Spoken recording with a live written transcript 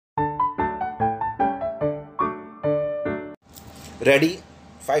Ready?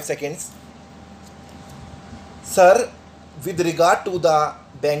 5 seconds. Sir, with regard to the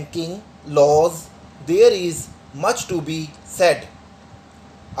banking laws, there is much to be said.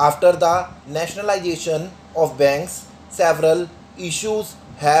 After the nationalization of banks, several issues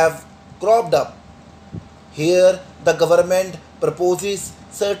have cropped up. Here, the government proposes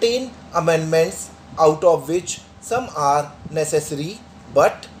certain amendments, out of which some are necessary,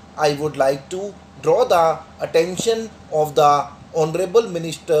 but I would like to draw the attention of the Honorable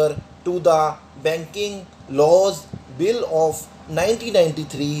Minister to the Banking Laws Bill of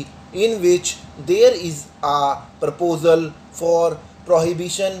 1993, in which there is a proposal for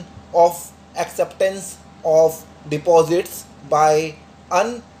prohibition of acceptance of deposits by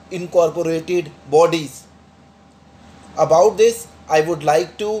unincorporated bodies. About this, I would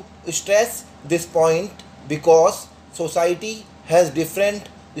like to stress this point because society has different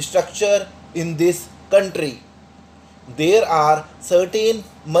structure in this country. There are certain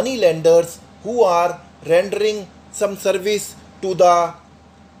money lenders who are rendering some service to the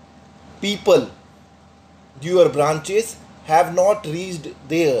people. Your branches have not reached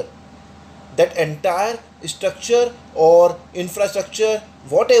there. That entire structure or infrastructure,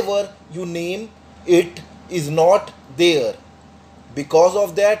 whatever you name it, is not there. Because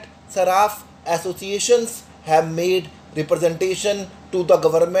of that, Saraf associations have made representation to the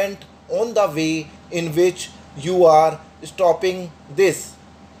government on the way in which you are stopping this.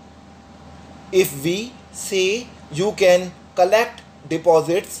 If we say you can collect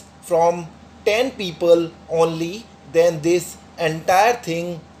deposits from 10 people only, then this entire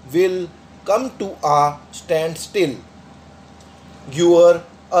thing will come to a standstill. Your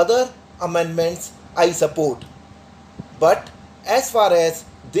other amendments I support, but as far as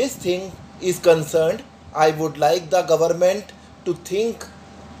this thing is concerned, I would like the government to think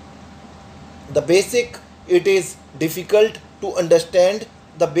the basic. It is difficult to understand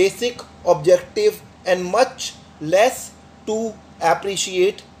the basic objective and much less to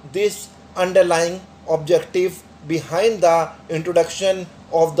appreciate this underlying objective behind the introduction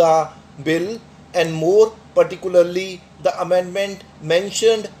of the bill, and more particularly the amendment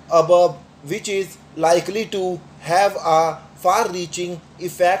mentioned above, which is likely to have a far-reaching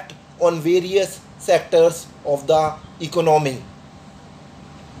effect on various sectors of the economy.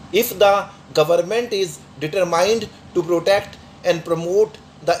 If the government is determined to protect and promote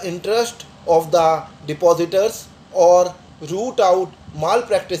the interest of the depositors or root out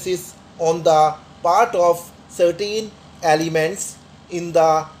malpractices on the part of certain elements in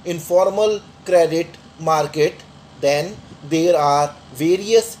the informal credit market, then there are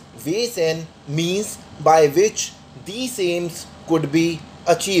various ways and means by which these aims could be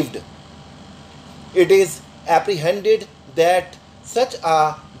achieved. It is apprehended that such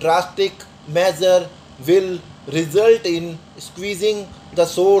a drastic measure will result in squeezing the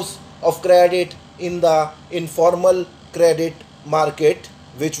source of credit in the informal credit market,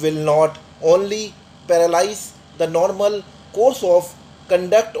 which will not only paralyze the normal course of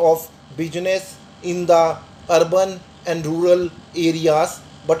conduct of business in the urban and rural areas,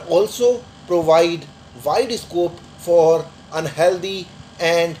 but also provide wide scope for unhealthy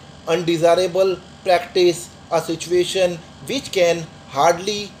and undesirable practice, a situation which can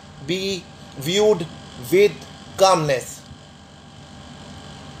hardly be viewed with calmness.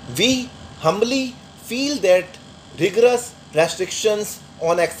 We humbly feel that rigorous restrictions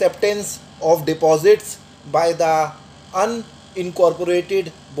on acceptance of deposits by the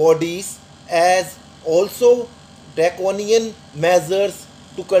unincorporated bodies, as also draconian measures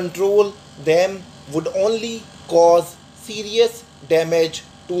to control them, would only cause serious damage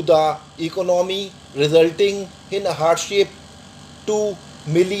to the economy, resulting in hardship to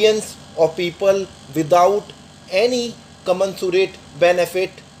millions of people without any commensurate benefit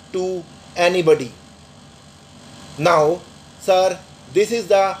to anybody. Now, sir, this is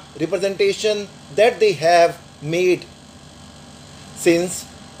the representation that they have made. Since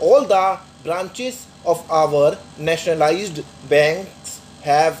all the branches of our nationalized banks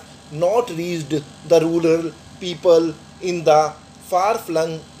have not reached the rural people in the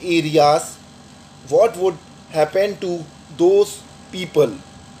far-flung areas, what would happen to those people?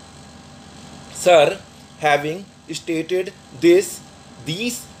 Sir, having stated this,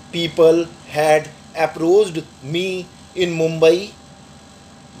 these people had approached me in Mumbai.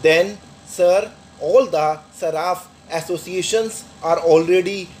 Then, sir, all the Saraf associations are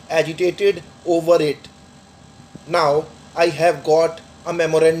already agitated over it. Now, I have got a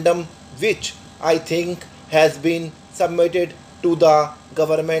memorandum which I think has been submitted to the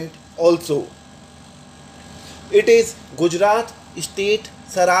government also. It is Gujarat State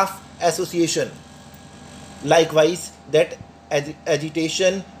Saraf Association. Likewise, that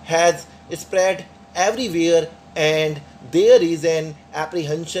agitation has spread everywhere, and there is an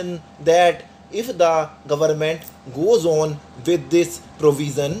apprehension that if the government goes on with this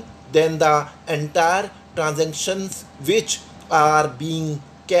provision, then the entire transactions which are being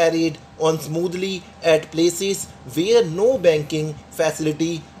carried on smoothly at places where no banking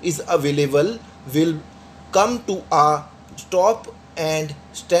facility is available will come to a stop and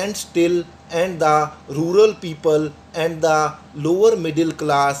stand still, and the rural people and the lower middle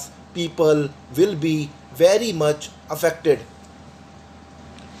class people will be very much affected.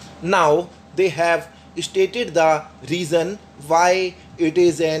 Now they have stated the reason why it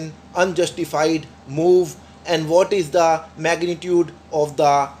is an unjustified move and what is the magnitude of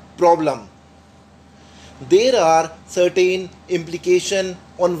the problem. There are certain implications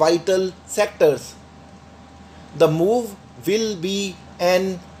on vital sectors. The move will be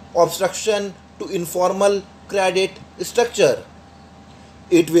an obstruction to informal credit structure.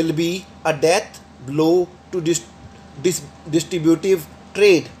 It will be a death blow to distributive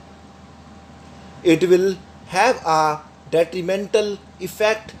trade. It will have a detrimental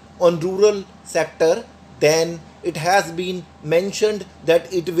effect on rural sector. Then it has been mentioned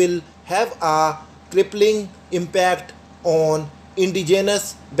that it will have a crippling impact on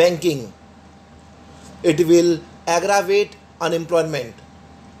indigenous banking. It will aggravate unemployment.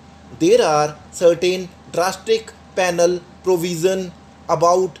 There are certain drastic penal provision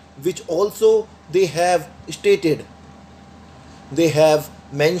about which also they have stated. They have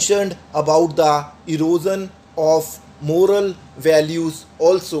mentioned about the erosion of moral values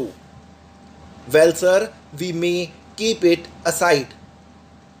also. Well, sir, we may keep it aside.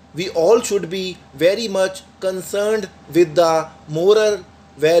 We all should be very much concerned with the moral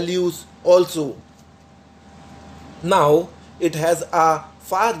values also. Now, it has a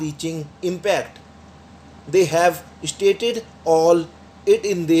far-reaching impact. They have stated all it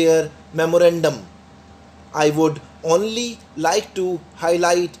in their memorandum. I would only like to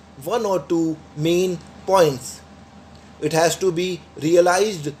highlight one or two main points. It has to be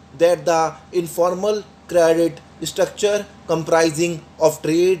realized that the informal credit structure comprising of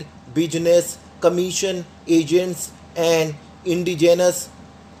trade, business, commission agents and indigenous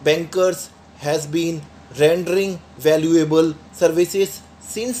bankers has been rendering valuable services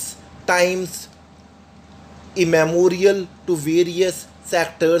since times immemorial to various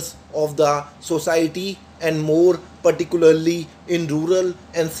sectors of the society, and more particularly in rural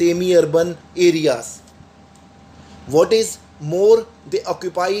and semi-urban areas. What is more, they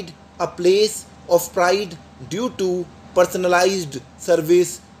occupied a place of pride due to personalized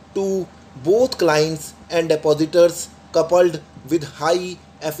service to both clients and depositors, coupled with high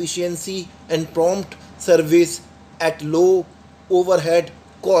efficiency and prompt service at low overhead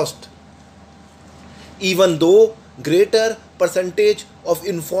cost. Even though greater percentage of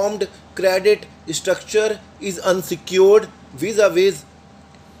informed credit structure is unsecured vis-a-vis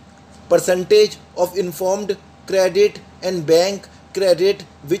percentage of informed credit and bank credit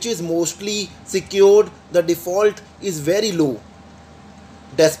which is mostly secured, the default is very low.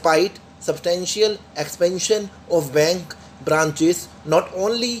 Despite substantial expansion of bank branches, not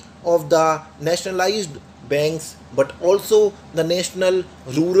only of the nationalized banks but also the national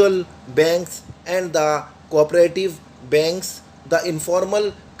rural banks and the cooperative banks, the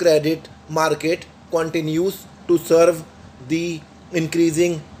informal credit market continues to serve the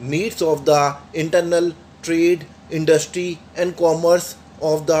increasing needs of the internal trade, industry and commerce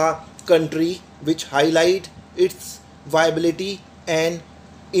of the country, which highlight its viability and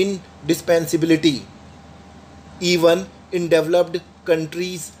indispensability. Even in developed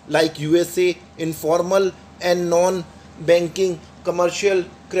countries like USA, informal and non-banking commercial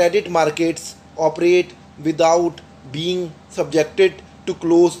credit markets operate without being subjected to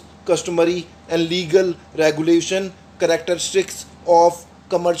close customary and legal regulation characteristics of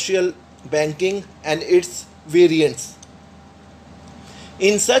commercial banking and its variants.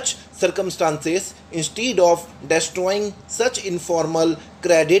 In such circumstances, instead of destroying such informal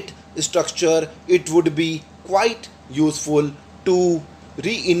credit structure, it would be quite useful to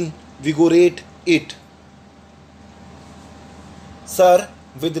reinvigorate it. Sir,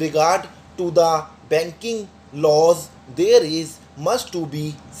 with regard to the banking laws, there is much to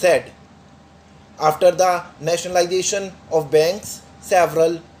be said. After the nationalization of banks,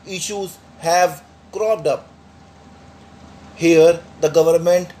 several issues have cropped up. Here, the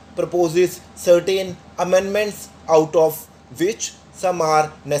government proposes certain amendments, out of which some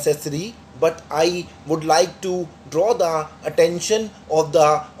are necessary, but I would like to draw the attention of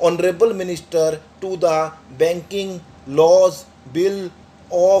the Honorable Minister to the Banking Laws Bill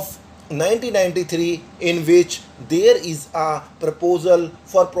of 1993, in which there is a proposal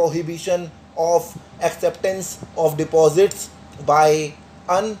for prohibition of acceptance of deposits by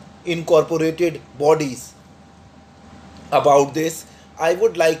unincorporated bodies. About this, I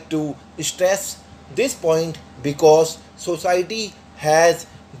would like to stress this point because society has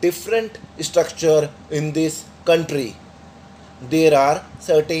different structure in this country. There are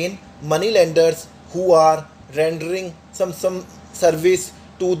certain money lenders who are rendering some service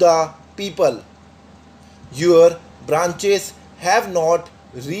to the people. Your branches have not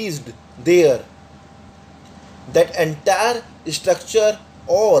reached there. That entire structure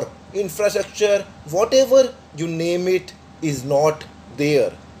or infrastructure, whatever you name it, is not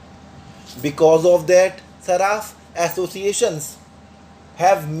there. Because of that, Saraf associations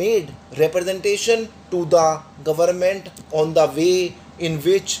have made representation to the government on the way in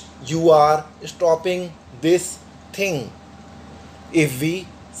which you are stopping this thing. If we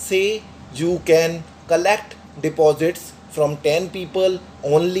say you can collect deposits from 10 people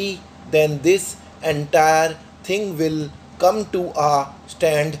only, then this entire thing will come to a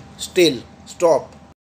standstill. Stop.